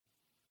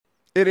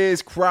It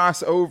is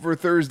crossover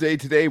Thursday.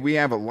 Today we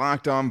have a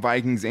Locked On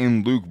Vikings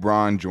and Luke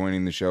Braun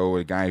joining the show,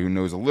 a guy who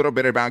knows a little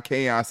bit about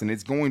chaos, and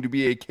it's going to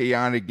be a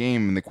chaotic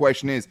game. And the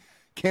question is,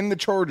 can the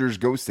Chargers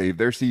go save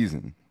their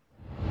season?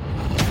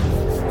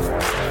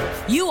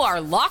 You are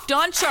Locked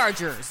On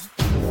Chargers,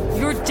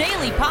 your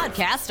daily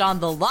podcast on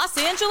the Los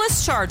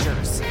Angeles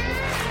Chargers,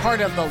 part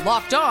of the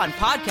Locked On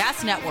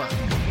Podcast Network,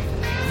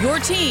 your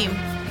team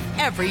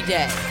every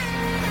day.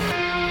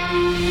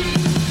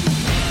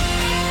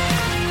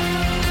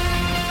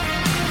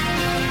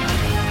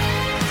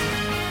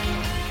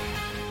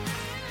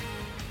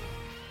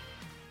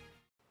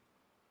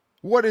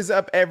 What is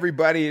up,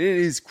 everybody? It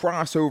is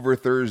crossover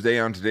Thursday.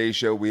 On today's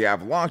show, we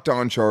have Locked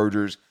On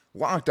Chargers,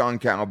 Locked On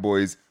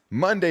Cowboys,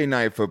 Monday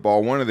Night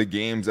Football, one of the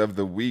games of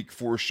the week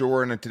for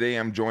sure. And today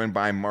I'm joined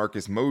by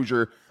Marcus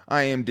Mosier.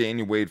 I am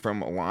Daniel Wade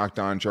from Locked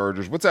On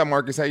Chargers. What's up,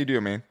 Marcus? How you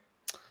doing, man?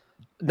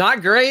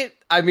 Not great.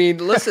 I mean,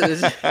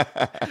 listen,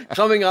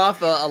 coming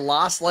off a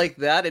loss like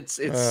that,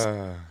 it's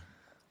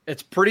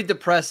pretty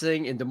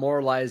depressing and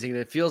demoralizing. And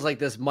it feels like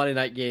this Monday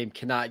night game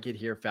cannot get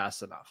here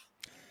fast enough.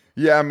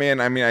 Yeah, man.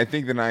 I mean, I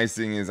think the nice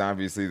thing is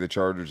obviously the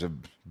Chargers have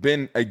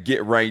been a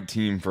get-right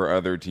team for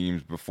other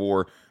teams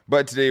before.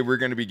 But today we're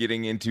going to be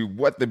getting into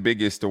what the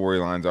biggest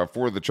storylines are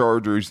for the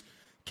Chargers.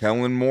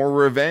 Kellen Moore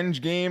revenge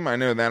game. I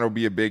know that'll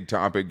be a big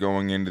topic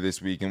going into this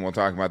week, and we'll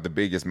talk about the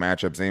biggest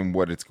matchups and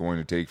what it's going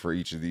to take for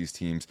each of these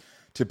teams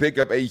to pick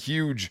up a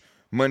huge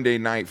Monday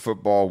Night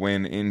Football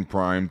win in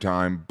prime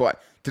time.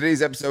 But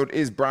today's episode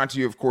is brought to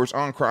you, of course,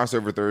 on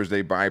Crossover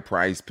Thursday by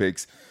Prize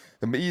Picks.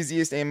 The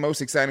easiest and most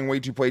exciting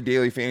way to play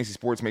daily fantasy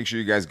sports. Make sure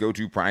you guys go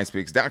to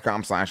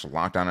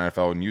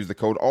prizepicks.com/LockedOnNFL and use the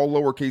code all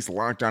lowercase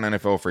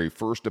LockedOnNFL for a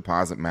first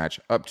deposit match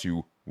up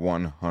to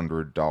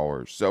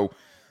 $100. So,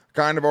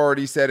 kind of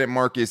already said it,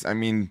 Marcus. I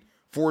mean,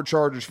 for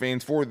Chargers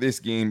fans, for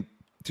this game,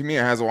 to me,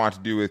 it has a lot to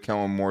do with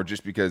Kellen Moore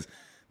just because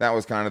that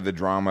was kind of the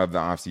drama of the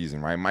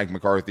offseason, right? Mike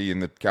McCarthy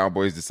and the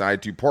Cowboys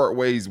decided to part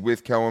ways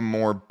with Kellen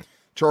Moore.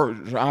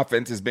 Chargers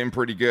offense has been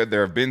pretty good.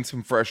 There have been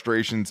some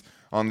frustrations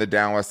on the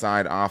Dallas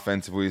side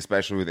offensively,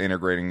 especially with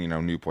integrating,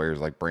 new players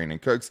like Brandon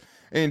Cooks.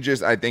 And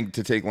just, I think,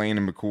 to take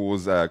Landon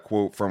McCool's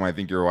quote from, I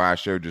think, your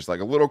last show, just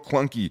like a little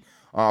clunky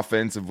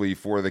offensively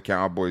for the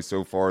Cowboys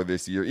so far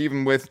this year,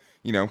 even with,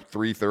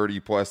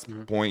 330-plus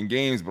point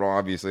games. But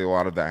obviously, a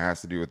lot of that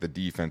has to do with the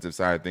defensive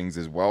side of things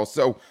as well.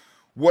 So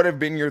what have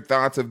been your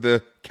thoughts of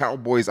the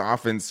Cowboys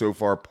offense so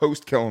far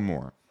post-Kellen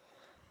Moore?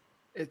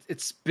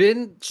 It's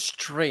been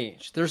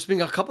strange. There's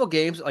been a couple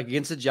games like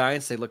against the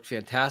Giants. They looked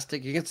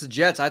fantastic. Against the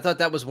Jets, I thought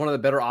that was one of the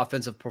better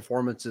offensive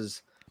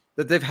performances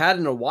that they've had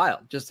in a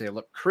while. Just they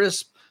look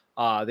crisp.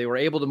 They were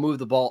able to move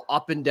the ball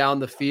up and down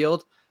the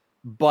field.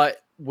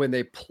 But when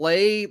they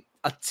play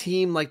a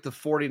team like the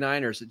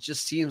 49ers, it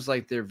just seems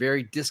like they're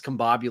very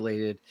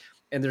discombobulated.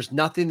 And there's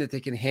nothing that they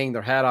can hang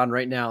their hat on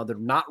right now. They're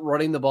not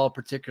running the ball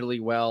particularly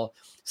well.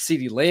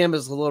 CeeDee Lamb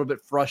is a little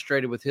bit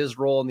frustrated with his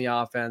role in the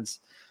offense.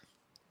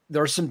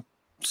 There are some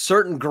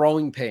certain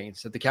growing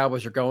pains that the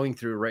Cowboys are going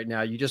through right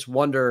now. You just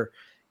wonder,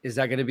 is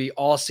that going to be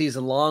all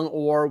season long,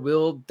 or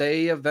will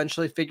they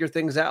eventually figure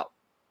things out?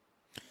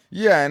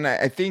 Yeah, and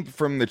I think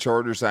from the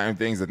Charger side of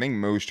things, I think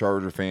most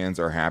Charger fans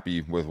are happy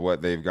with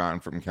what they've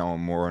gotten from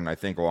Kellen Moore, and I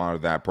think a lot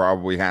of that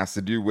probably has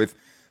to do with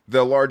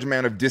the large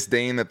amount of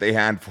disdain that they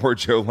had for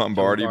Joe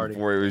Lombardi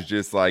before. It was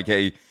just like,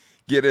 hey,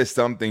 get us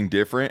something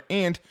different.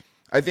 And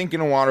I think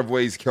in a lot of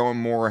ways, Kellen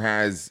Moore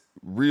has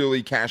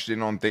really cashed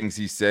in on things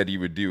he said he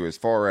would do, as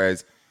far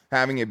as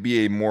having it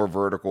be a more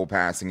vertical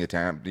passing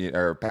attack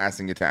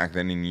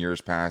than in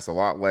years past, a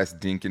lot less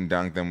dink and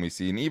dunk than we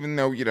see. And even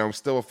though,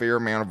 still a fair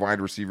amount of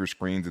wide receiver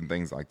screens and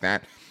things like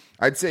that,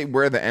 I'd say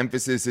where the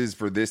emphasis is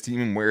for this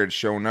team and where it's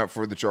shown up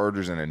for the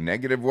Chargers in a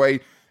negative way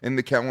in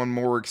the Kellen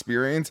Moore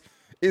experience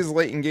is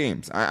late in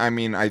games. I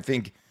mean, I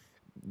think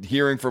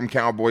hearing from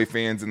Cowboy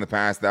fans in the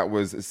past, that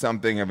was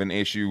something of an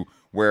issue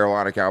where a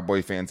lot of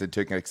Cowboy fans had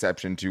taken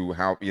exception to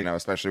how,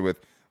 especially with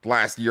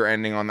last year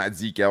ending on that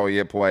Zeke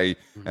Elliott play.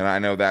 And I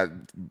know that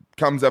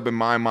comes up in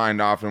my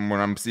mind often when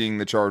I'm seeing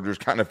the Chargers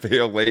kind of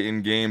fail late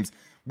in games,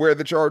 where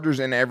the Chargers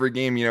in every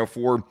game,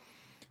 for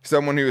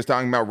someone who was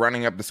talking about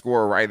running up the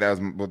score, right? That was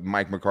what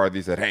Mike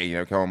McCarthy said,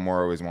 hey, Kellen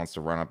Moore always wants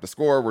to run up the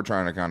score. We're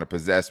trying to kind of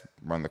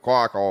run the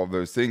clock, all of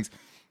those things.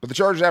 But the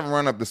Chargers haven't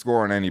run up the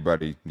score on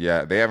anybody.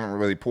 Yeah, they haven't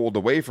really pulled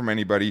away from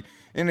anybody.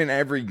 And in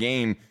every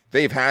game,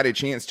 they've had a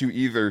chance to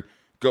either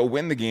go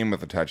win the game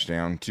with a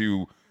touchdown,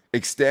 to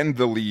extend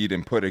the lead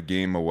and put a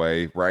game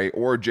away, right?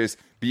 Or just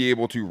be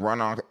able to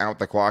run out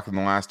the clock in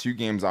the last two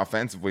games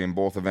offensively, and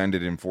both have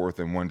ended in 4th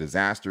and 1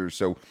 disasters.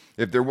 So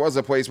if there was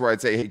a place where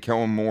I'd say, hey,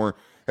 Kellen Moore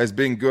has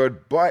been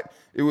good, but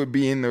it would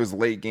be in those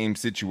late game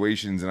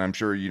situations. And I'm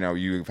sure,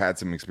 you've had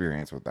some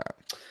experience with that.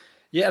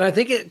 Yeah, and I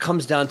think it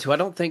comes down to, I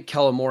don't think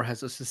Kellen Moore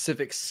has a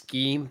specific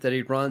scheme that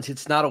he runs.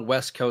 It's not a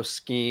West Coast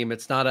scheme.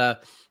 It's not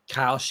a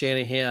Kyle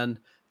Shanahan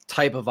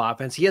type of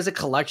offense. He has a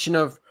collection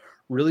of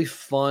really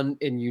fun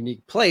and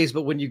unique plays,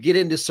 but when you get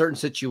into certain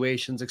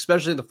situations,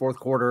 especially in the fourth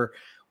quarter,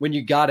 when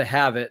you got to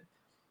have it,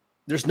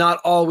 there's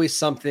not always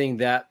something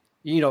that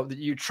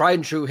you try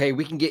and true, hey,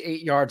 we can get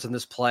 8 yards on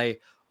this play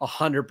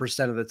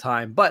 100% of the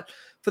time. But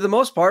for the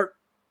most part,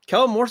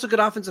 Kellen Moore's a good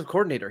offensive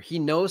coordinator. He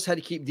knows how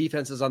to keep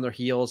defenses on their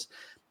heels.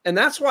 And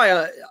that's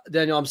why,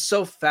 Daniel, I'm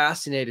so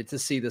fascinated to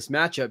see this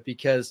matchup,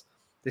 because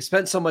they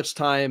spent so much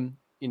time,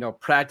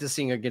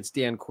 practicing against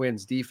Dan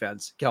Quinn's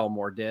defense. Kellen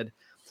Moore did.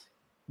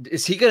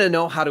 Is he going to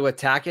know how to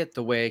attack it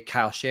the way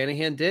Kyle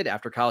Shanahan did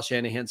after Kyle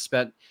Shanahan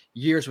spent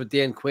years with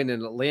Dan Quinn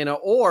in Atlanta?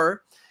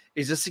 Or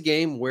is this a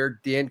game where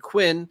Dan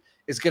Quinn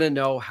is going to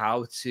know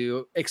how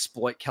to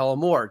exploit Kellen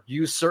Moore,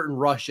 use certain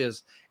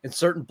rushes and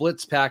certain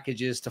blitz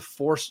packages to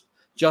force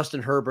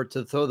Justin Herbert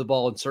to throw the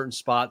ball in certain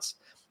spots?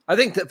 I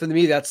think that for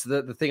me, that's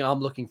the thing I'm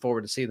looking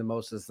forward to see the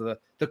most, is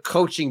the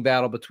coaching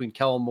battle between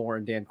Kellen Moore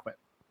and Dan Quinn.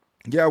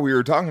 Yeah, we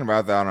were talking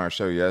about that on our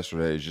show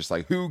yesterday. It's just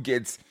like, who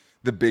gets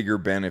the bigger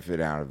benefit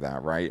out of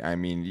that, right? I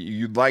mean,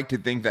 you'd like to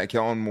think that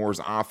Kellen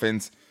Moore's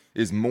offense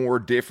is more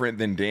different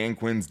than Dan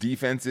Quinn's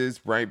defense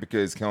is, right?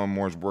 Because Kellen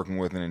Moore's working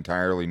with an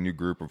entirely new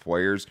group of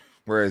players,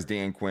 whereas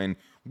Dan Quinn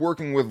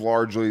working with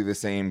largely the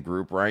same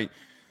group, right?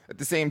 At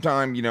the same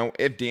time,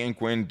 if Dan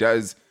Quinn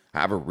does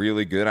have a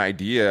really good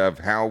idea of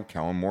how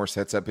Kellen Moore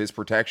sets up his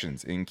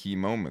protections in key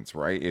moments,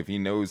 right? If he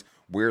knows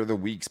where the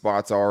weak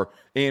spots are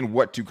and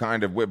what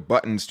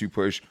buttons to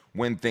push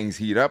when things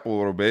heat up a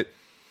little bit,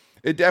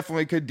 it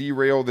definitely could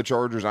derail the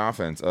Chargers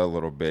offense a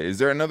little bit. Is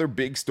there another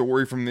big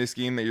story from this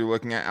game that you're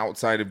looking at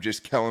outside of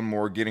just Kellen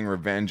Moore getting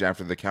revenge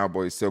after the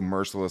Cowboys so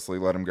mercilessly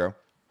let him go?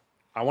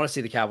 I want to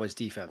see the Cowboys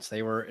defense.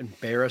 They were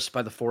embarrassed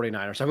by the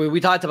 49ers. I mean,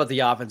 we talked about the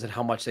offense and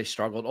how much they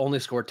struggled, only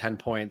scored 10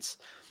 points.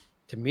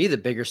 To me, the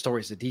bigger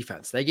story is the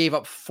defense. They gave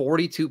up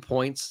 42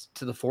 points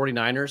to the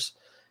 49ers,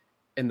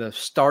 and the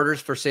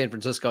starters for San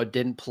Francisco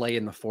didn't play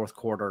in the fourth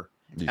quarter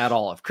at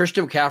all. If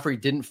Christian McCaffrey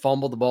didn't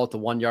fumble the ball at the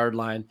 1 yard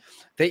line,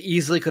 they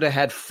easily could have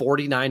had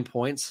 49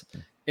 points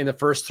in the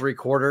first 3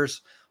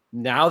 quarters.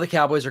 Now the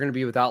Cowboys are going to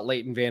be without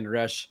Leighton Vander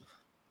Esch,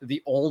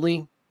 the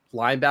only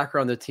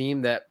linebacker on the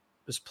team that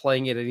was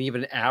playing at an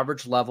even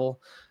average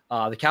level.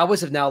 The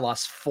Cowboys have now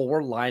lost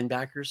 4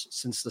 linebackers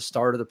since the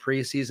start of the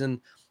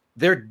preseason.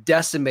 They're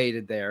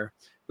decimated there,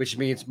 which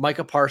means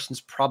Micah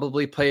Parsons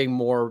probably playing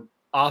more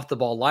off the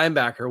ball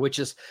linebacker, which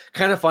is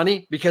kind of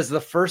funny because the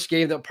first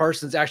game that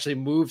Parsons actually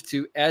moved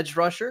to edge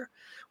rusher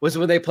was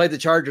when they played the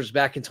Chargers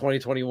back in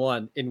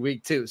 2021 in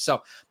week 2.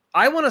 So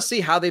I want to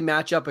see how they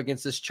match up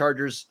against this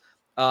Chargers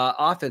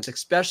offense,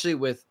 especially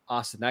with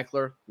Austin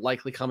Eckler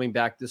likely coming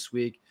back this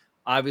week.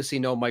 Obviously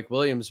no Mike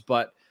Williams,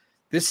 but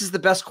this is the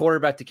best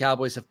quarterback the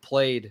Cowboys have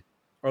played,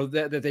 or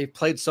that they've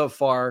played so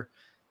far.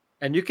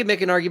 And you can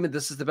make an argument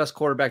this is the best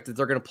quarterback that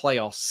they're going to play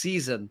all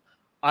season.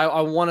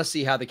 I want to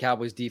see how the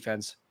Cowboys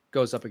defense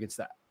goes up against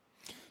that.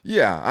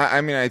 Yeah, I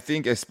mean, I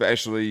think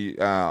especially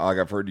like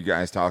I've heard you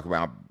guys talk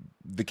about,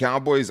 the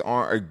Cowboys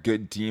aren't a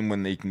good team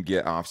when they can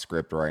get off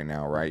script right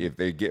now, right? If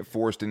they get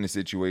forced into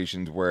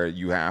situations where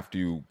you have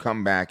to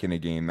come back in a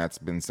game, that's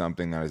been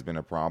something that has been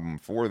a problem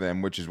for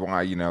them, which is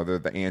why, they're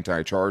the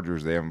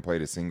anti-Chargers. They haven't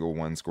played a single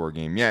one-score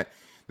game yet.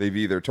 They've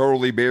either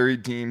totally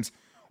buried teams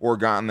or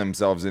gotten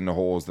themselves into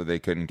holes that they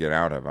couldn't get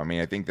out of. I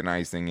mean, I think the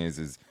nice thing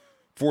is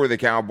for the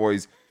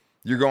Cowboys,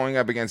 you're going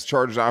up against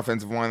Chargers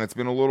offensive line that's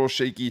been a little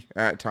shaky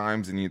at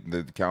times, and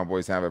the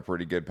Cowboys have a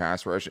pretty good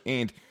pass rush.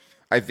 And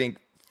I think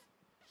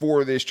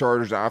for this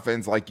Chargers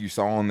offense, like you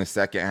saw in the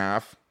second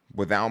half,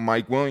 without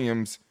Mike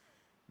Williams,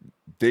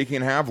 they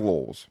can have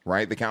lulls,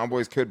 right? The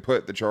Cowboys could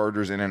put the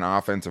Chargers in an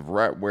offensive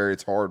rut where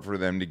it's hard for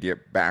them to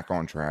get back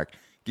on track,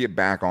 get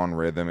back on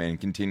rhythm,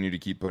 and continue to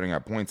keep putting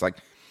up points. Like,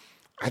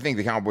 I think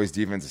the Cowboys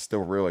defense is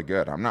still really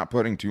good. I'm not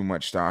putting too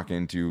much stock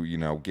into,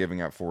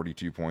 giving up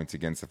 42 points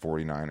against the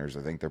 49ers.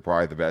 I think they're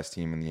probably the best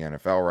team in the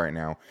NFL right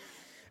now.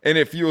 And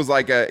it feels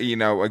like a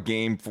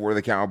game for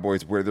the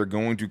Cowboys where they're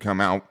going to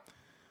come out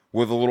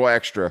with a little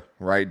extra,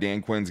 right?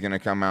 Dan Quinn's going to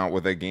come out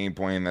with a game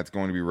plan that's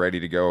going to be ready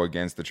to go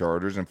against the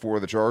Chargers. And for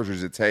the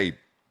Chargers, it's, hey,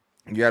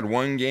 you had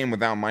one game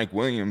without Mike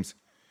Williams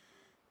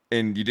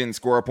and you didn't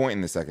score a point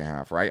in the second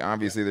half, right?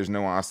 Obviously, there's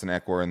no Austin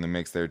Eckler in the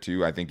mix there,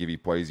 too. I think if he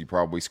plays, you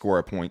probably score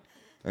a point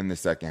in the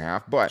second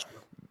half. But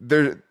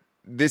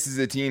this is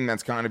a team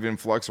that's kind of in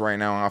flux right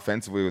now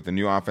offensively with the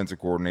new offensive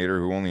coordinator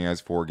who only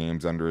has 4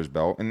 games under his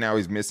belt. And now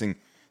he's missing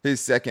his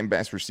second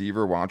best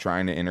receiver while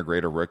trying to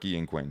integrate a rookie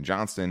in Quentin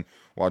Johnston,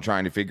 while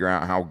trying to figure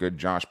out how good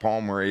Josh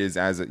Palmer is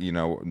as a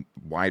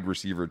wide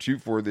receiver too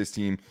for this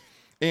team.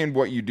 And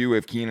what you do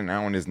if Keenan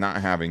Allen is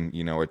not having, a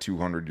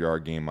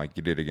 200-yard game like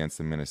you did against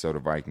the Minnesota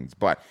Vikings.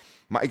 But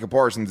Micah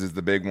Parsons is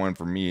the big one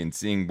for me, and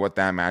seeing what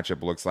that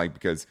matchup looks like,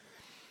 because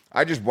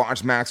I just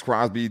watched Max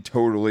Crosby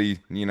totally,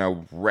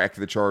 wreck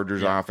the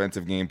Chargers'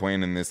 offensive game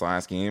plan in this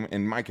last game.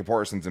 And Micah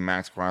Parsons and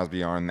Max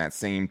Crosby are in that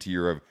same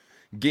tier of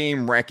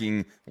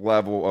game-wrecking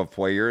level of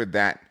player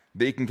that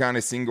they can kind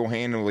of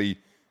single-handedly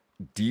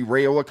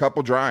derail a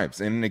couple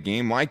drives. And in a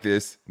game like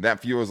this,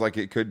 that feels like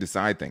it could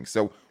decide things.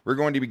 So we're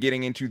going to be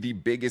getting into the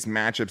biggest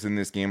matchups in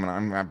this game, and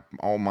I'm have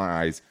all my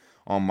eyes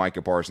on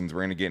Micah Parsons. We're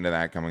going to get into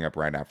that coming up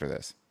right after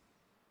this.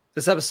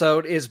 This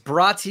episode is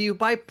brought to you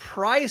by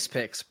Prize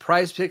Picks.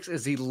 Prize Picks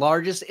is the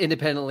largest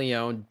independently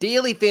owned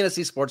daily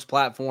fantasy sports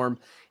platform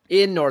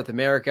in North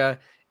America.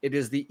 It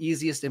is the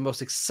easiest and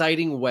most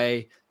exciting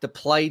way to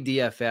play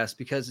DFS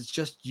because it's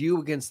just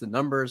you against the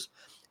numbers.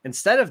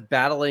 Instead of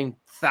battling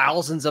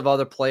thousands of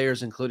other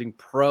players, including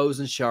pros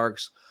and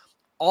sharks,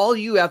 all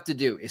you have to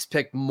do is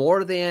pick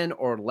more than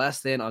or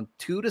less than on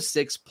 2 to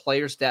 6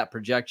 player stat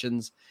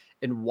projections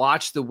and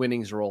watch the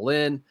winnings roll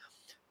in.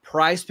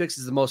 Prize Picks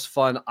is the most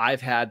fun I've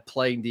had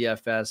playing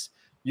DFS.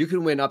 You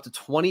can win up to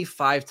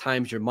 25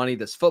 times your money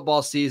this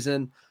football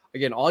season.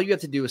 Again, all you have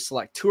to do is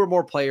select 2 or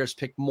more players,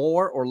 pick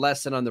more or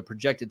less than on the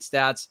projected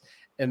stats,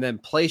 and then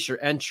place your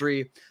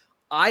entry.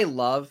 I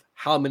love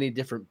how many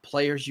different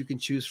players you can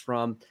choose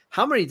from,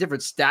 how many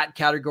different stat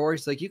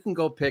categories. Like you can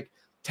go pick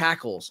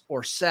tackles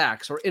or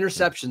sacks or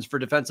interceptions for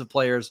defensive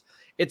players.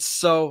 It's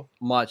so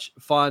much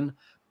fun.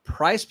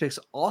 Prize Picks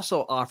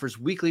also offers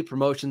weekly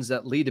promotions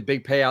that lead to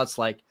big payouts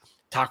like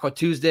Taco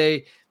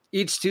Tuesday.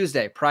 Each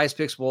Tuesday, Prize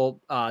Picks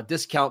will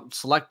discount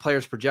select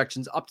players'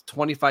 projections up to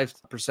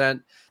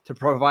 25% to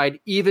provide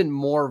even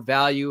more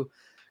value.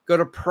 Go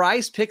to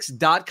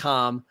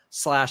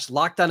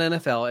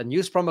prizepicks.com/LockedOnNFL and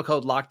use promo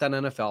code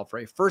LockedOnNFL for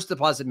a first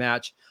deposit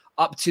match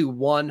up to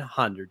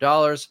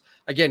 $100.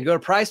 Again, go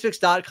to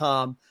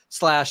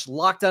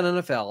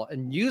prizepicks.com/LockedOnNFL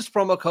and use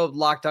promo code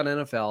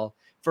LockedOnNFL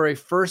for a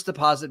first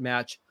deposit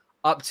match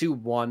up to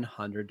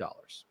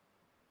 $100.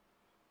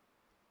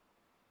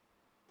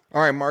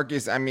 All right,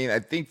 Marcus. I mean, I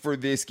think for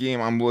this game,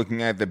 I'm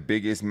looking at the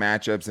biggest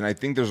matchups, and I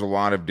think there's a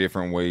lot of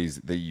different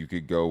ways that you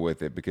could go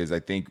with it because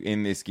I think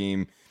in this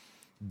game,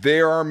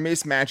 there are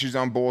mismatches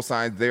on both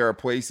sides. There are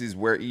places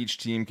where each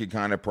team could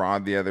kind of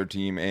prod the other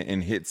team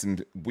and hit some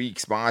weak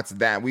spots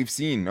that we've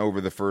seen over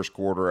the first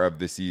quarter of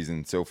the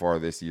season so far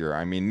this year.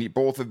 I mean,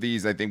 both of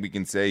these, I think we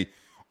can say,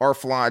 are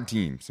flawed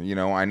teams. You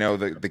know, I know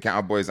that the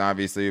Cowboys,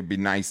 obviously, it would be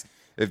nice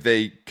if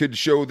they could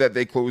show that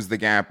they closed the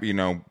gap, you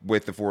know,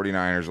 with the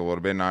 49ers a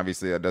little bit. And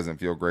obviously that doesn't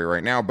feel great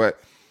right now,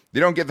 but they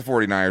don't get the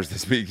 49ers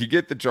this week. You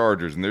get the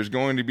Chargers, and there's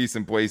going to be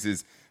some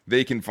places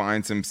they can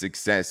find some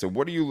success. So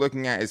what are you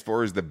looking at as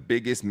far as the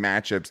biggest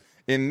matchups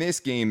in this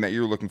game that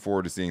you're looking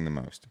forward to seeing the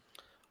most?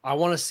 I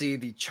want to see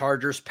the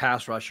Chargers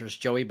pass rushers,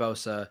 Joey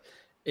Bosa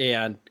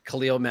and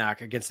Khalil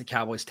Mack against the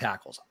Cowboys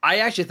tackles. I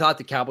actually thought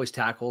the Cowboys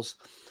tackles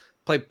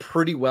played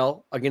pretty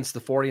well against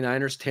the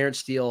 49ers. Terrence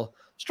Steele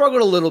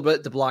struggled a little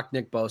bit to block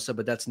Nick Bosa,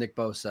 but that's Nick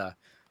Bosa.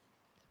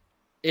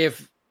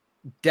 If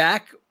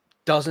Dak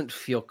doesn't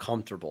feel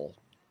comfortable,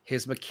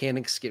 his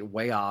mechanics get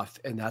way off,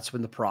 and that's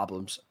when the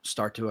problems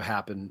start to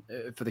happen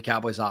for the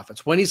Cowboys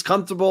offense. When he's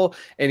comfortable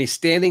and he's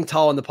standing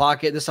tall in the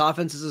pocket, this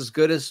offense is as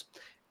good as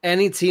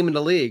any team in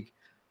the league.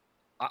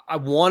 I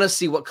want to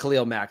see what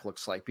Khalil Mack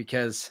looks like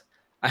because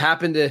I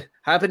happened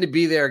to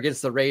be there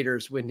against the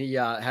Raiders when he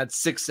had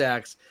 6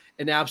 sacks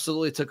and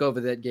absolutely took over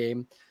that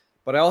game.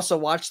 But I also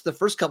watched the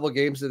first couple of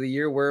games of the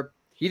year where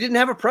he didn't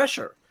have a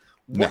pressure.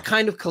 What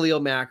kind of Khalil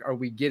Mack are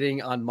we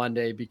getting on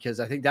Monday? Because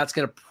I think that's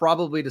going to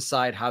probably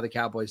decide how the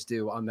Cowboys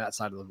do on that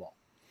side of the ball.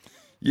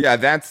 Yeah,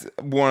 that's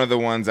one of the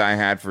ones I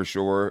had for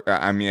sure.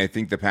 I mean, I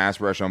think the pass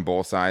rush on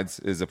both sides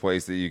is a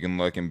place that you can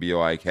look and be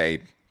like,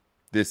 hey,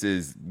 this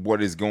is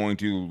what is going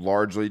to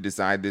largely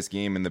decide this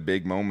game in the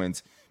big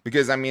moments.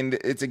 Because, I mean,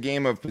 it's a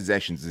game of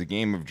possessions. It's a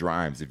game of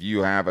drives. If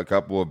you have a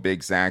couple of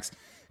big sacks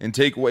and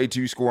take away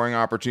 2 scoring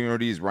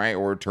opportunities, right,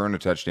 or turn a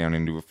touchdown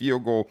into a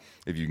field goal,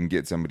 if you can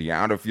get somebody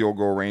out of field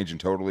goal range and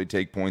totally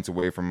take points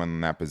away from them in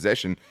that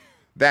possession,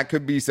 that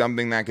could be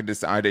something that could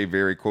decide a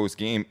very close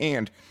game.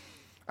 And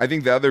I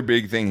think the other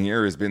big thing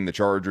here has been the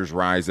Chargers'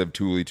 rise of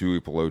Tuli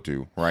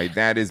Tuipulotu, right?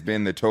 That has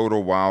been the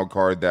total wild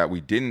card that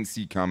we didn't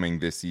see coming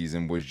this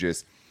season, was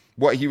just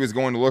what he was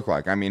going to look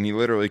like. I mean, he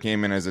literally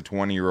came in as a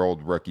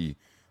 20-year-old rookie.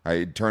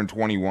 He turned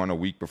 21 a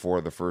week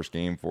before the first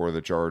game for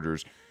the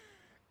Chargers.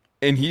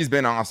 And he's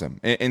been awesome.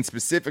 And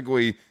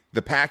specifically,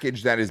 the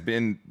package that has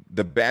been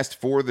the best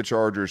for the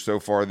Chargers so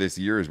far this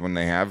year is when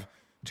they have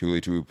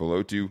Tuli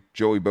Tuipulotu,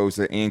 Joey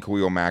Bosa, and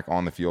Khalil Mack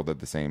on the field at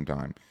the same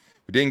time.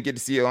 We didn't get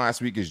to see it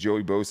last week as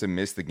Joey Bosa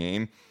missed the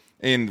game.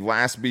 And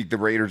last week, the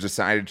Raiders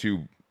decided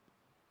to,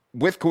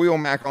 with Khalil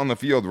Mack on the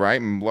field, right,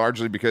 and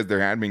largely because there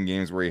had been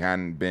games where he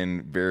hadn't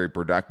been very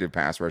productive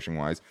pass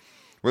rushing-wise,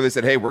 where they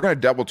said, hey, we're going to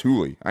double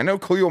Tuli. I know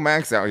Khalil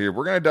Mack's out here.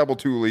 We're going to double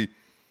Tuli.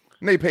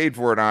 And they paid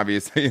for it,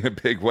 obviously, in a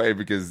big way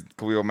because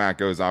Khalil Mack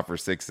goes off for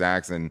 6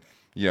 sacks and,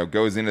 you know,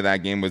 goes into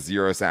that game with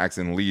 0 sacks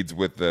and leads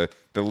with the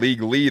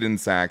league lead in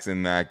sacks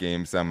in that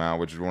game somehow,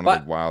 which is one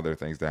of the wilder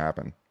things to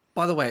happen.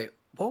 By the way,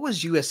 what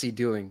was USC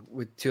doing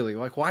with Tuli?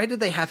 Like, why did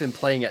they have him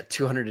playing at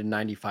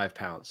 295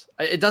 pounds?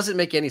 It doesn't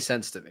make any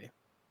sense to me.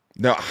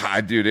 No,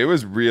 dude, it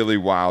was really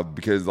wild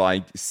because,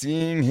 like,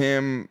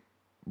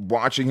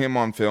 watching him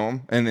on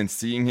film and then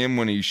seeing him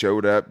when he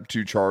showed up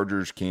to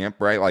Chargers camp,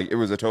 right? Like, it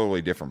was a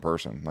totally different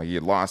person. Like, he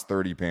had lost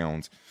 30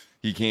 pounds.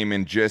 He came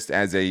in just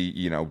as a,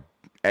 you know,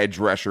 edge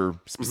rusher,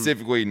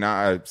 specifically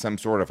not some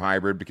sort of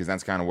hybrid, because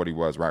that's kind of what he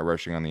was, right?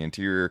 Rushing on the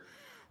interior,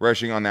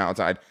 rushing on the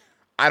outside.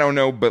 I don't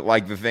know, but,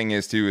 like, the thing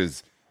is, too,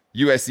 is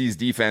USC's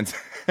defense.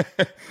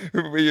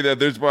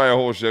 There's probably a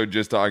whole show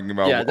just talking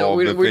about all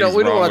we the don't things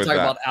we don't wrong want with to talk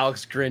that. about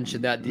Alex Grinch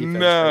and that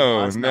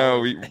defense. No,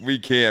 we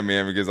can't,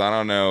 man, because I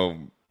don't know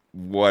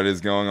what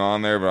is going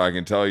on there, but I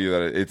can tell you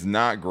that it's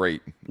not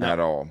great at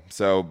all.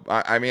 So,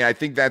 I mean, I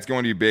think that's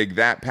going to be big.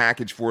 That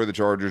package for the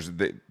Chargers,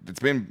 it's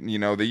been,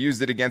 they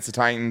used it against the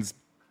Titans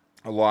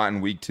a lot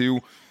in week 2.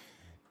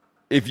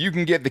 If you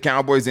can get the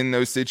Cowboys in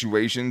those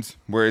situations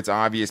where it's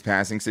obvious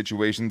passing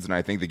situations, and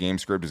I think the game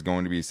script is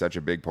going to be such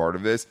a big part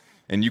of this,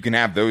 and you can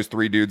have those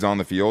 3 dudes on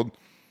the field,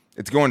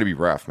 it's going to be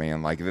rough,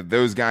 man. Like,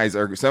 those guys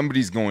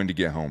somebody's going to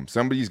get home.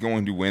 Somebody's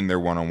going to win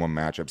their one-on-one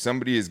matchup.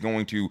 Somebody is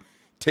going to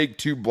take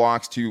 2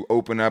 blocks to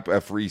open up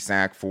a free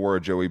sack for a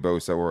Joey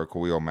Bosa or a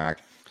Khalil Mack.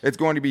 It's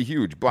going to be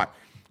huge. But,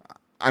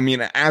 I mean,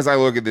 as I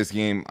look at this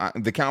game,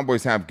 the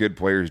Cowboys have good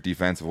players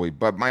defensively,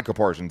 but Micah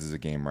Parsons is a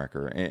game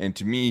wrecker. And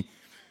to me,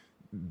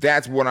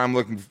 that's what I'm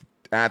looking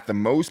at the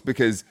most,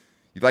 because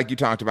like you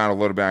talked about a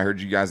little bit, I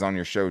heard you guys on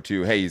your show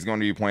too. Hey, he's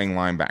going to be playing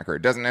linebacker.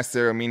 It doesn't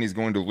necessarily mean he's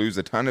going to lose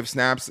a ton of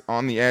snaps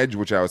on the edge,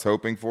 which I was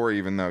hoping for,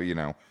 even though,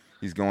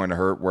 he's going to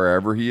hurt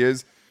wherever he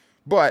is.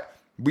 But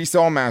we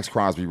saw Max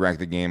Crosby wreck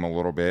the game a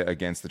little bit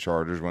against the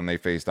Chargers when they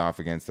faced off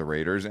against the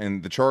Raiders.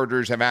 And the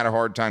Chargers have had a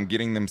hard time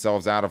getting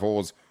themselves out of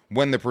holes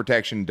when the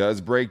protection does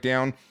break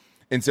down.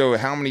 And so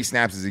how many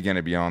snaps is he going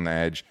to be on the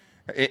edge?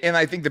 And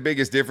I think the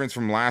biggest difference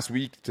from last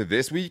week to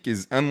this week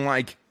is,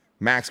 unlike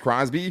Max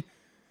Crosby,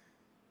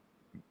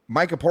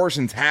 Micah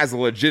Parsons has a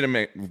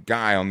legitimate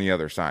guy on the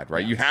other side,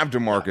 right? Yeah. You have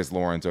DeMarcus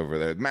Lawrence over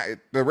there.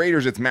 The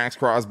Raiders, it's Max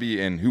Crosby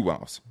and who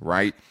else,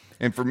 right?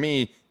 And for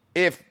me,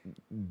 if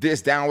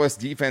this Dallas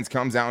defense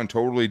comes out and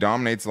totally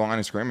dominates the line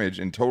of scrimmage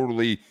and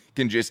totally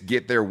can just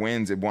get their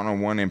wins at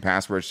one-on-one in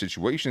pass rush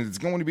situations, it's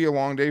going to be a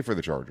long day for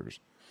the Chargers.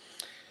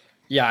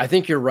 Yeah, I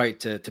think you're right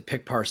to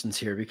pick Parsons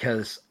here,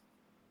 because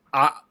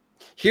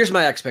here's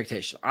my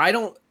expectation. I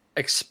don't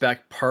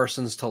expect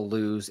Parsons to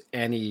lose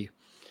any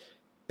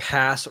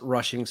pass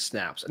rushing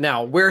snaps.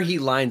 Now, where he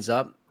lines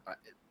up,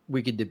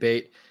 we could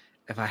debate.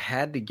 If I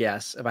had to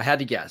guess,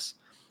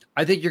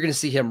 I think you're going to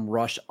see him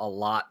rush a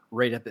lot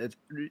right up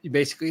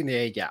basically in the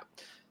A gap.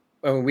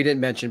 I mean, we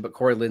didn't mention, but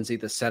Corey Lindsey,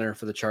 the center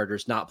for the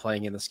Chargers, not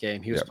playing in this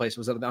game. He was placed,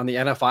 was on the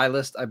NFI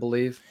list, I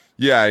believe.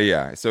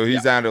 Yeah. So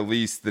he's out at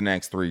least the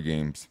next 3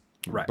 games.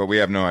 Right. But we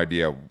have no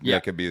idea.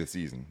 That could be the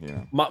season.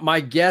 My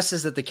guess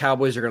is that the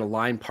Cowboys are going to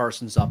line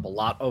Parsons up a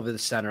lot over the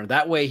center.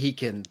 That way he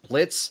can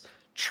blitz,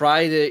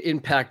 try to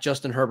impact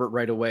Justin Herbert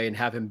right away, and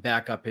have him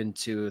back up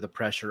into the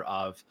pressure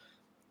of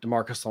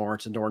DeMarcus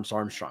Lawrence and Dorrance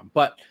Armstrong.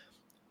 But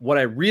what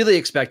I really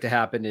expect to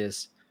happen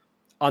is,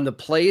 on the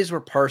plays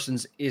where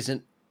Parsons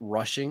isn't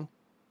rushing,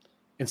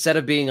 instead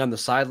of being on the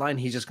sideline,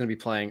 he's just going to be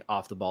playing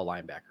off the ball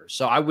linebacker.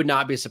 So I would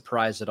not be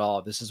surprised at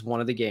all. This is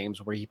one of the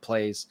games where he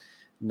plays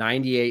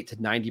 98 to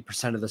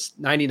 99% of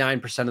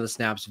the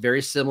snaps,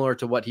 very similar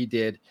to what he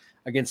did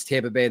against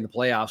Tampa Bay in the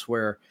playoffs,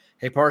 where,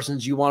 hey,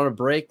 Parsons, you want a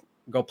break?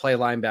 Go play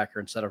linebacker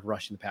instead of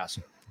rushing the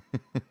passer.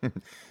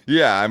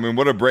 Yeah, I mean,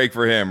 what a break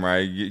for him,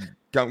 right?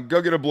 Go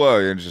get a blow.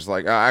 And it's just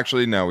like, oh,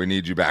 actually, no, we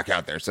need you back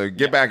out there. So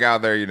get back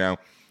out there,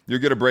 you'll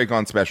get a break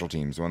on special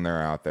teams when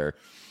they're out there.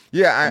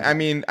 Yeah, I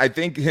mean, I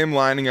think him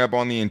lining up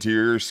on the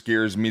interior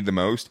scares me the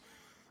most.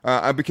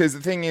 Because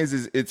the thing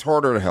is it's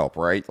harder to help,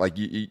 right? Like,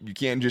 you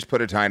can't just put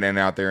a tight end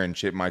out there and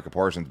chip Micah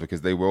Parsons,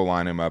 because they will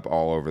line him up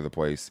all over the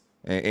place.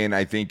 And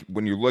I think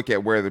when you look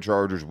at where the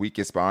Chargers'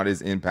 weakest spot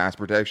is in pass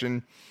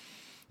protection,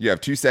 you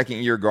have 2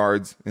 second-year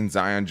guards in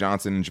Zion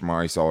Johnson and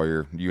Jamari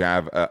Sawyer. You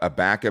have a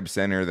backup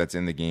center that's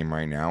in the game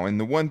right now. And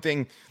the one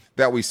thing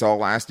that we saw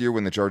last year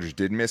when the Chargers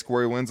did miss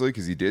Corey Linsley,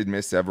 because he did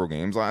miss several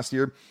games last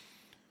year,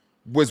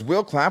 was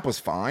Will Clapp was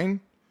fine,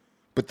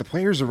 but the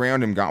players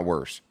around him got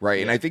worse, right?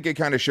 Yeah. And I think it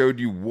kind of showed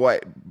you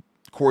what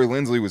Corey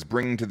Linsley was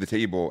bringing to the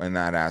table in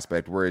that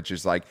aspect, where it's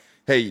just like,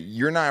 hey,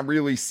 you're not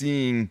really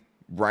seeing,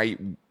 right,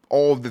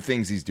 all of the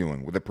things he's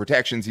doing with the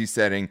protections he's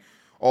setting,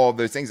 all of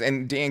those things.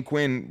 And Dan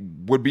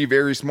Quinn would be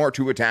very smart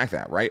to attack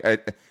that, right?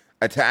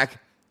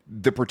 Attack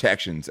the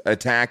protections,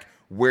 attack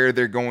where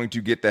they're going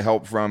to get the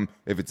help from.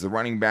 If it's the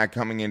running back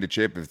coming in to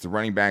chip, if it's the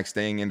running back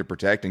staying in to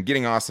protect, and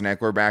getting Austin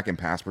Eckler back in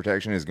pass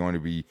protection is going to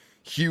be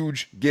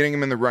huge. Getting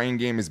him in the running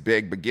game is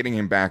big, but getting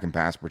him back in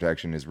pass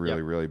protection is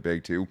really, really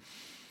big too.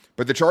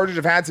 But the Chargers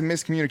have had some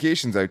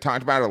miscommunications. I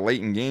talked about it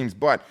late in games,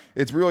 but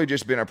it's really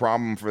just been a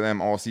problem for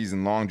them all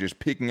season long, just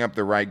picking up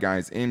the right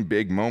guys in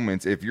big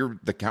moments. If you're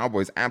the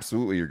Cowboys,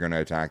 absolutely you're going to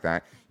attack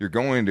that. You're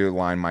going to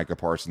line Micah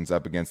Parsons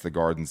up against the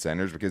guards and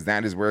centers, because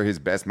that is where his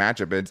best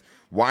matchup is.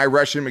 Why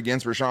rush him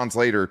against Rashawn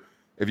Slater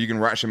if you can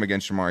rush him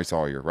against Jamari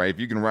Sawyer, right? If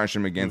you can rush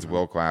him against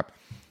Will Clapp,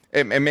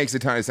 it makes a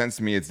ton of sense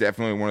to me. It's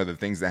definitely one of the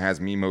things that has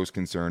me most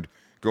concerned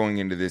going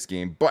into this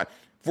game. But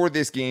for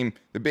this game,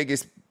 the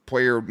biggest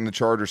player on the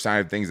Charger side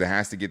of things that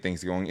has to get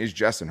things going is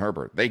Justin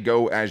Herbert. They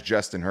go as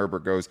Justin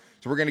Herbert goes.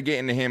 So we're going to get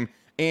into him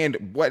and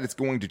what it's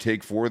going to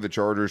take for the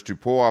Chargers to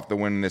pull off the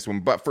win in this one.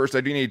 But first,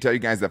 I do need to tell you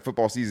guys that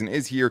football season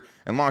is here,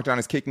 and Locked On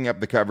is kicking up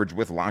the coverage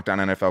with Locked On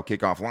NFL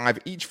Kickoff Live.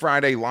 Each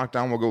Friday, Locked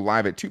On will go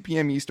live at 2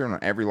 p.m. Eastern on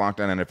every Locked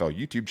On NFL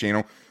YouTube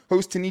channel.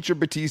 Hosts Tanisha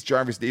Batiste,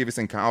 Jarvis Davis,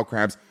 and Kyle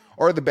Krabs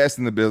are the best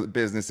in the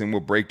business and will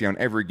break down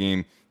every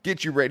game,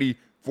 get you ready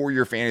for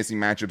your fantasy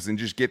matchups, and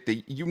just get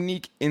the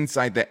unique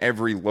insight that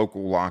every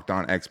local Locked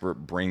On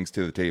expert brings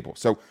to the table.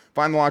 So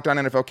find the Locked On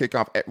NFL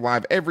Kickoff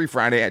live every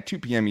Friday at 2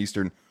 p.m.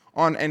 Eastern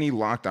on any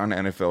Locked On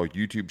NFL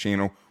YouTube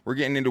channel. We're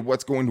getting into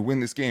what's going to win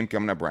this game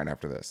coming up right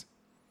after this.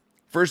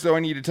 First, though, I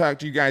need to talk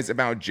to you guys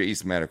about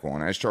Jace Medical.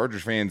 And as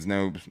Chargers fans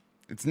know,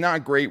 it's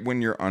not great when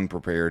you're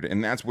unprepared,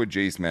 and that's what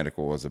Jace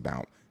Medical is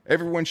about.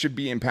 Everyone should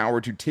be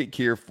empowered to take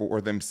care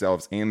for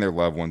themselves and their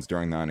loved ones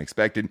during the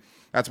unexpected.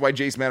 That's why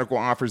Jace Medical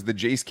offers the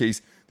Jace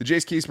Case. The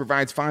Jace Case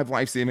provides 5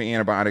 life-saving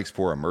antibiotics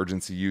for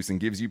emergency use and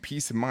gives you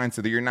peace of mind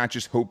so that you're not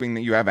just hoping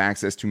that you have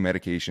access to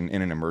medication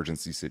in an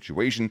emergency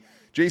situation.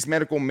 Jace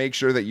Medical makes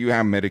sure that you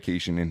have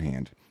medication in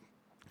hand.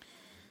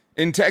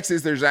 In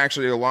Texas, there's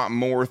actually a lot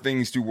more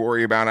things to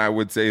worry about, I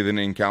would say, than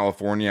in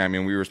California. I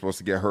mean, we were supposed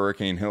to get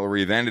Hurricane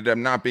Hillary. That ended up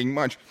not being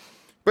much.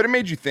 But it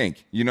made you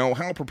think,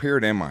 how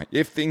prepared am I?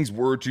 If things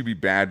were to be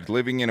bad,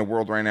 living in a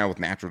world right now with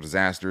natural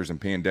disasters and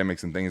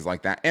pandemics and things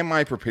like that, am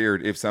I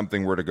prepared if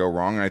something were to go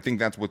wrong? And I think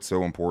that's what's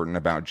so important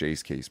about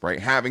Jay's case, right?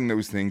 Having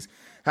those things,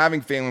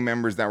 having family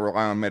members that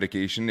rely on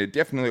medication, it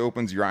definitely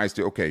opens your eyes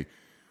to, okay,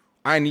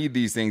 I need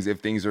these things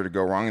if things are to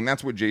go wrong, and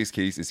that's what Jay's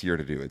Case is here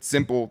to do. It's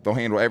simple. They'll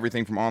handle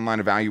everything from online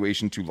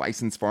evaluation to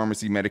licensed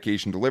pharmacy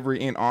medication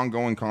delivery and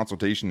ongoing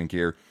consultation and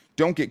care.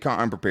 Don't get caught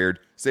unprepared.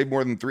 Save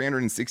more than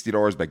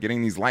 $360 by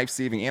getting these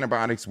life-saving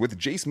antibiotics with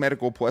Jace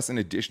Medical plus an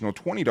additional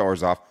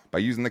 $20 off by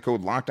using the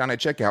code LOCKEDON at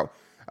checkout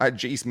at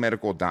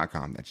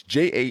jacemedical.com. That's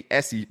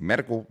JASE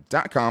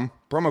medical.com,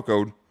 promo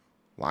code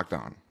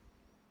LOCKEDON.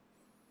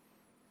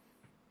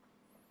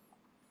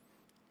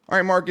 All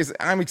right, Marcus,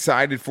 I'm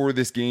excited for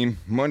this game.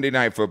 Monday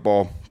Night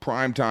Football,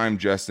 primetime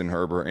Justin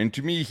Herbert. And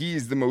to me,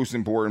 he's the most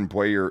important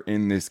player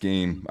in this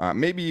game,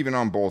 maybe even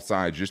on both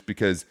sides, just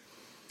because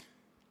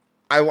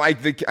I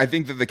think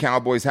that the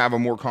Cowboys have a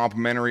more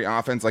complimentary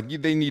offense. Like,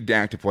 they need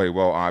Dak to play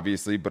well,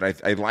 obviously,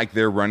 but I like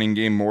their running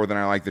game more than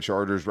I like the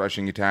Chargers'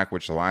 rushing attack,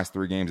 which the last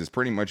 3 games has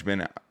pretty much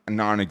been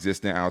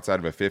non-existent outside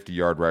of a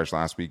 50-yard rush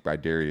last week by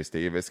Darius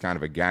Davis, kind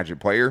of a gadget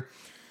player.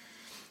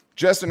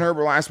 Justin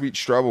Herbert last week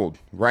struggled,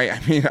 right?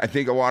 I mean, I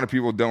think a lot of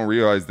people don't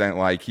realize that,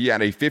 like, he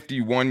had a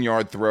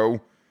 51-yard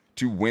throw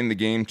to win the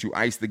game, to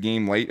ice the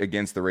game late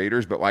against the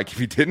Raiders. But, like, if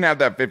he didn't have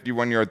that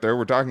 51-yard throw,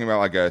 we're talking about,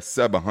 like, a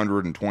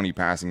sub-120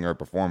 passing yard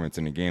performance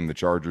in a game the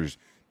Chargers,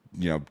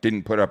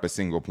 didn't put up a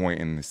single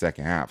point in the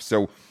second half.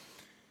 So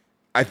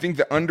I think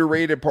the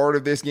underrated part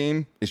of this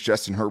game is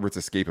Justin Herbert's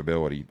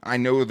escapability. I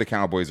know the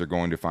Cowboys are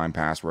going to find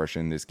pass rush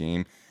in this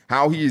game.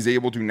 How he is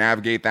able to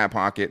navigate that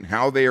pocket,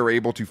 how they are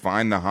able to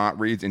find the hot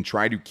reads and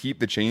try to keep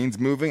the chains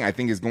moving, I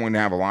think is going to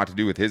have a lot to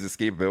do with his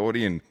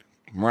escapability and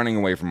running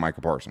away from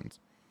Micah Parsons.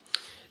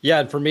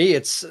 Yeah, and for me,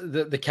 it's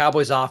the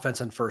Cowboys'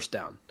 offense on first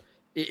down.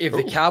 If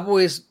the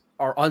Cowboys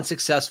are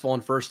unsuccessful on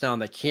first down,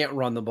 they can't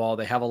run the ball,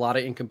 they have a lot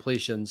of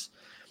incompletions,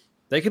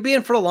 they could be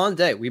in for a long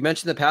day. We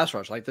mentioned the pass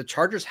rush. Like, the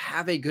Chargers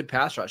have a good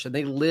pass rush, and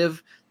they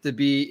live to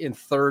be in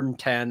 3rd and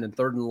 10 and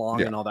 3rd and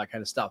long and all that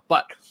kind of stuff.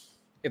 But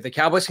if the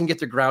Cowboys can get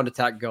their ground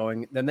attack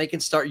going, then they can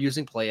start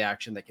using play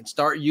action. They can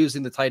start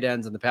using the tight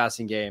ends in the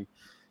passing game.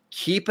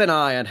 Keep an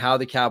eye on how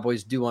the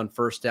Cowboys do on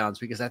first downs,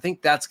 because I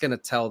think that's going to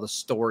tell the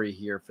story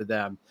here for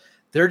them.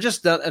 They're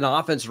just an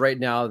offense right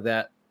now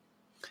that,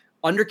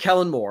 under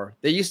Kellen Moore,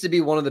 they used to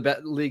be one of the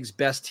league's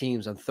best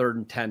teams on 3rd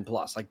and 10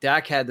 plus. Like,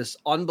 Dak had this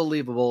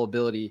unbelievable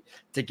ability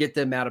to get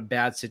them out of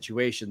bad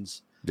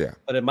situations. Yeah.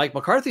 But in Mike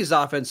McCarthy's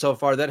offense so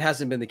far, that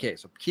hasn't been the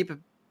case. So keep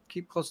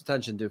close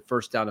attention to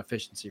first down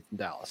efficiency from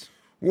Dallas.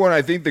 Well,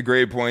 I think the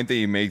great point that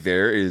you make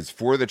there is,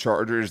 for the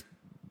Chargers,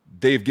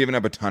 they've given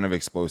up a ton of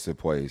explosive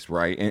plays,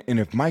 right? And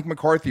if Mike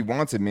McCarthy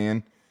wants it,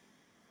 man,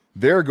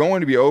 there are going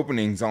to be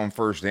openings on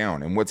first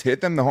down. And what's hit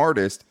them the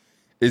hardest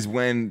is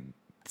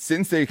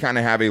since they kind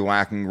of have a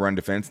lacking run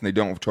defense and they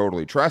don't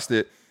totally trust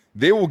it,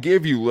 they will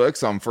give you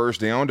looks on first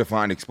down to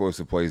find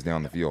explosive plays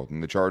down the field.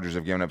 And the Chargers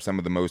have given up some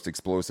of the most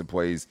explosive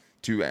plays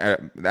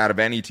out of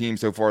any team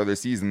so far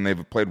this season.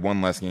 They've played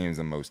 1 less games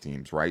than most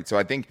teams, right? So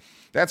I think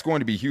that's going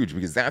to be huge,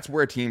 because that's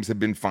where teams have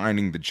been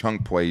finding the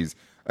chunk plays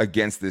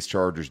against this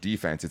Chargers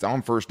defense. It's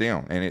on first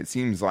down, and it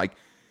seems like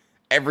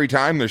every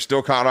time they're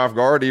still caught off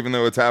guard, even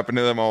though it's happened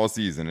to them all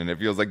season. And it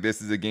feels like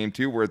this is a game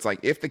too where it's like,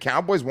 if the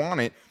Cowboys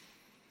want it,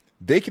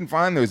 they can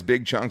find those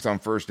big chunks on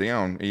first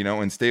down,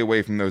 and stay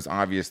away from those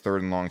obvious 3rd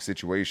and long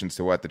situations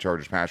to let the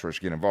Chargers pass rush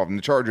get involved. And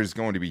the Chargers is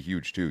going to be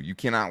huge too. You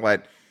cannot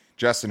let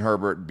Justin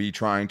Herbert be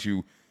trying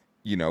to,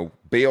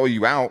 bail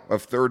you out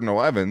of 3rd and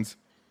 11s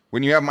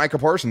when you have Micah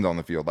Parsons on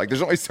the field. Like,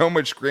 there's only so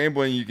much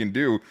scrambling you can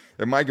do.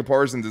 And Micah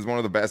Parsons is one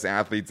of the best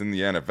athletes in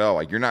the NFL.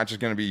 Like, you're not just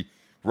going to be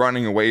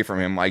running away from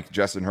him like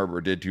Justin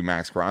Herbert did to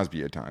Max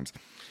Crosby at times.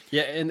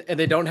 Yeah, and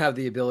they don't have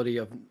the ability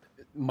of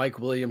Mike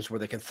Williams where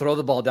they can throw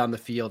the ball down the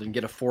field and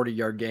get a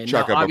 40-yard gain.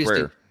 Chuck now, up a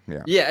obviously,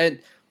 prayer. Yeah, and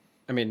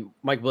I mean,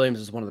 Mike Williams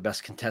is one of the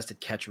best contested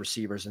catch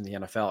receivers in the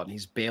NFL, and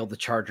he's bailed the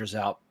Chargers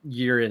out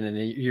year in and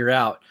year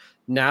out.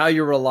 Now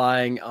you're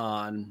relying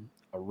on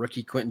a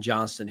rookie Quentin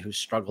Johnston who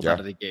struggled out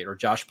of the gate, or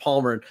Josh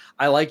Palmer. And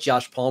I like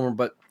Josh Palmer,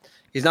 but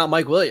he's not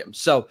Mike Williams.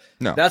 So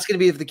that's going to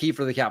be the key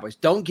for the Cowboys.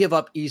 Don't give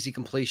up easy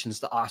completions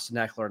to Austin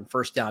Eckler and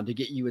first down to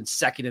get you in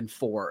 2nd and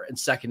 4 and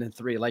 2nd and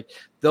 3. Like,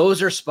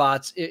 those are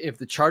spots. If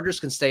the Chargers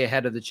can stay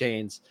ahead of the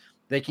chains,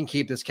 they can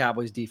keep this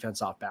Cowboys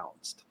defense off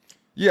balanced.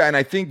 Yeah, and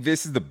I think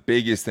this is the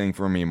biggest thing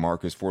for me,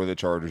 Marcus, for the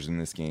Chargers in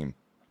this game.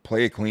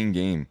 Play a clean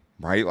game,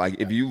 right? Like,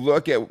 if you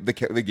look at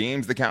the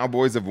games the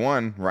Cowboys have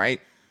won,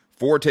 right?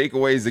 4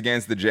 takeaways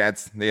against the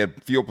Jets. They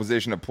had field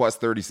position of plus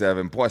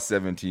 37, plus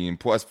 17,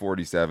 plus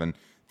 47.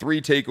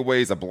 3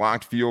 takeaways, a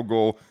blocked field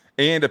goal,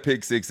 and a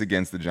pick 6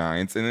 against the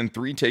Giants. And then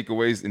 3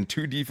 takeaways and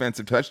 2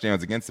 defensive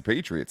touchdowns against the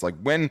Patriots. Like,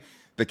 when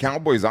the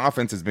Cowboys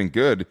offense has been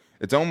good,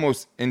 it's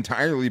almost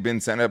entirely been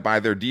sent up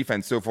by their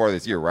defense so far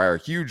this year, right? Are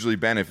hugely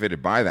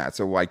benefited by that.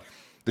 So, like,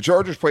 the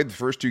Chargers played the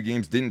first 2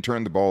 games, didn't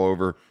turn the ball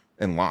over,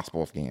 and lost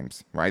both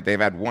games, right? They've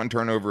had 1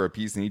 turnover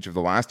apiece in each of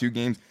the last 2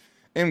 games,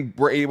 and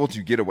were able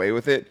to get away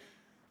with it.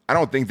 I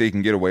don't think they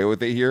can get away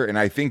with it here, and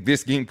I think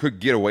this game could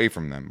get away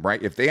from them,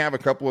 right? If they have a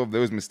couple of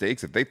those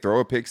mistakes, if they throw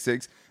a pick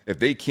 6, if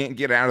they can't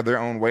get out of their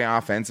own way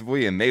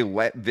offensively, and they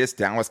let this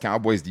Dallas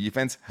Cowboys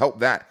defense help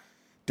that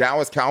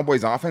Dallas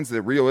Cowboys offense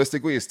that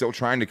realistically is still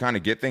trying to kind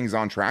of get things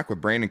on track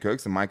with Brandon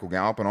Cooks and Michael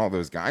Gallup and all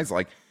those guys,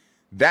 like,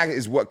 that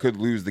is what could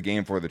lose the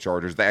game for the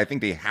Chargers. I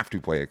think they have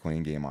to play a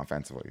clean game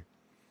offensively.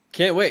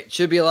 Can't wait.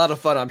 Should be a lot of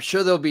fun. I'm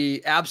sure there'll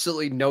be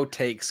absolutely no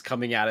takes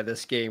coming out of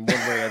this game one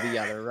way or the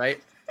other, right?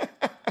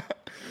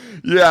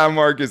 Yeah,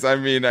 Marcus. I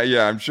mean,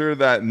 I'm sure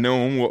that no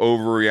one will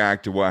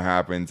overreact to what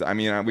happens. I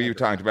mean, we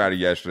talked about it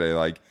yesterday.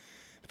 Like,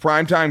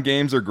 primetime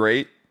games are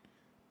great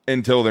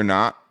until they're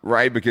not,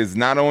 right? Because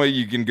not only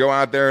you can go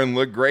out there and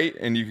look great,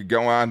 and you could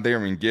go out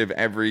there and give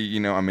every,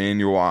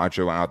 Emmanuel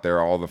Acho out there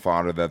all the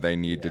fodder that they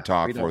need to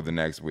talk for the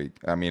next week.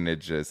 I mean, it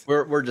just...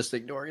 We're just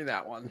ignoring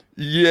that one.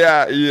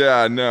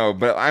 Yeah, no.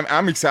 But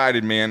I'm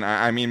excited, man.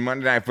 I mean,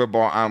 Monday Night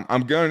Football,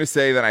 I'm going to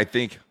say that I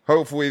think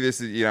hopefully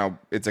this is,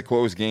 it's a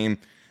close game.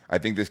 I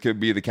think this could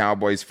be the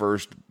Cowboys'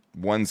 first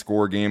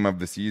 1-score game of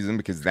the season,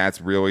 because that's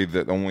really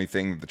the only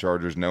thing that the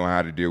Chargers know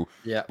how to do.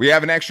 Yeah. We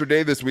have an extra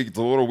day this week. It's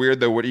a little weird,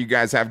 though. What do you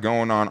guys have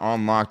going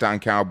on Locked On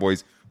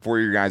Cowboys for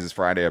your guys'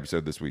 Friday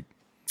episode this week?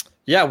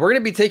 Yeah, we're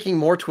going to be taking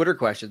more Twitter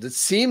questions. It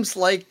seems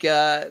like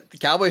the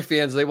Cowboy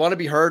fans, they want to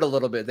be heard a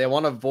little bit. They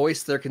want to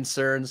voice their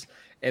concerns,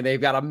 and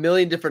they've got a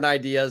million different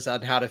ideas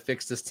on how to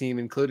fix this team,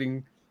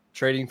 including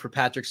trading for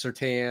Patrick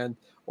Surtain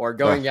or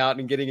going out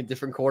and getting a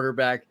different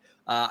quarterback.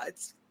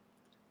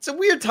 It's a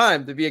weird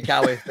time to be a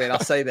Cowboy fan. I'll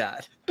say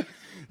that.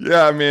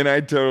 Yeah, man, I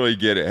totally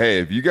get it. Hey,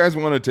 if you guys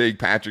want to take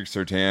Patrick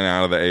Surtain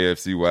out of the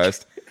AFC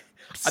West,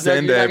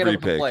 send every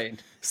pick.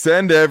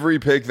 Send every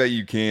pick that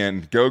you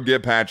can. Go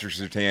get Patrick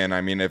Surtain.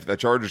 I mean, if the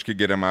Chargers could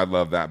get him, I'd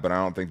love that, but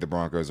I don't think the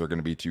Broncos are going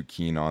to be too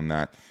keen on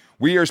that.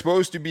 We are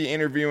supposed to be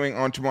interviewing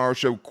on tomorrow's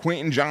show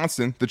Quentin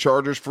Johnston, the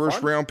Chargers'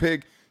 first-round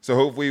pick. So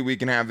hopefully we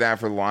can have that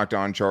for the Locked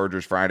On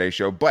Chargers Friday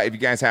show. But if you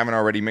guys haven't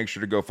already, make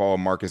sure to go follow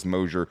Marcus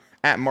Mosier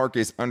at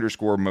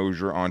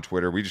Marcus_Mosier on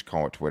Twitter. We just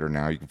call it Twitter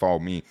now. You can follow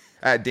me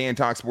at Dan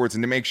Talk Sports.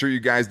 And to make sure you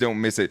guys don't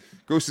miss it,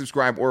 go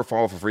subscribe or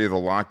follow for free to the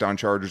Locked On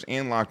Chargers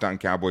and Locked On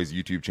Cowboys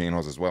YouTube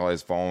channels, as well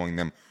as following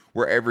them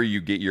wherever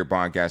you get your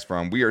podcast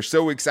from. We are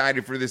so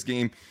excited for this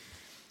game.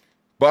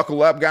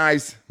 Buckle up,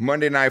 guys.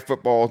 Monday Night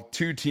Football,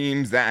 2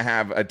 teams that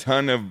have a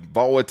ton of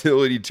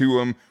volatility to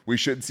them. We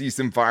should see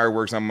some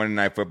fireworks on Monday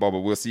Night Football,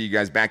 but we'll see you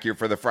guys back here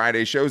for the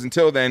Friday shows.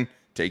 Until then,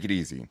 take it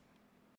easy.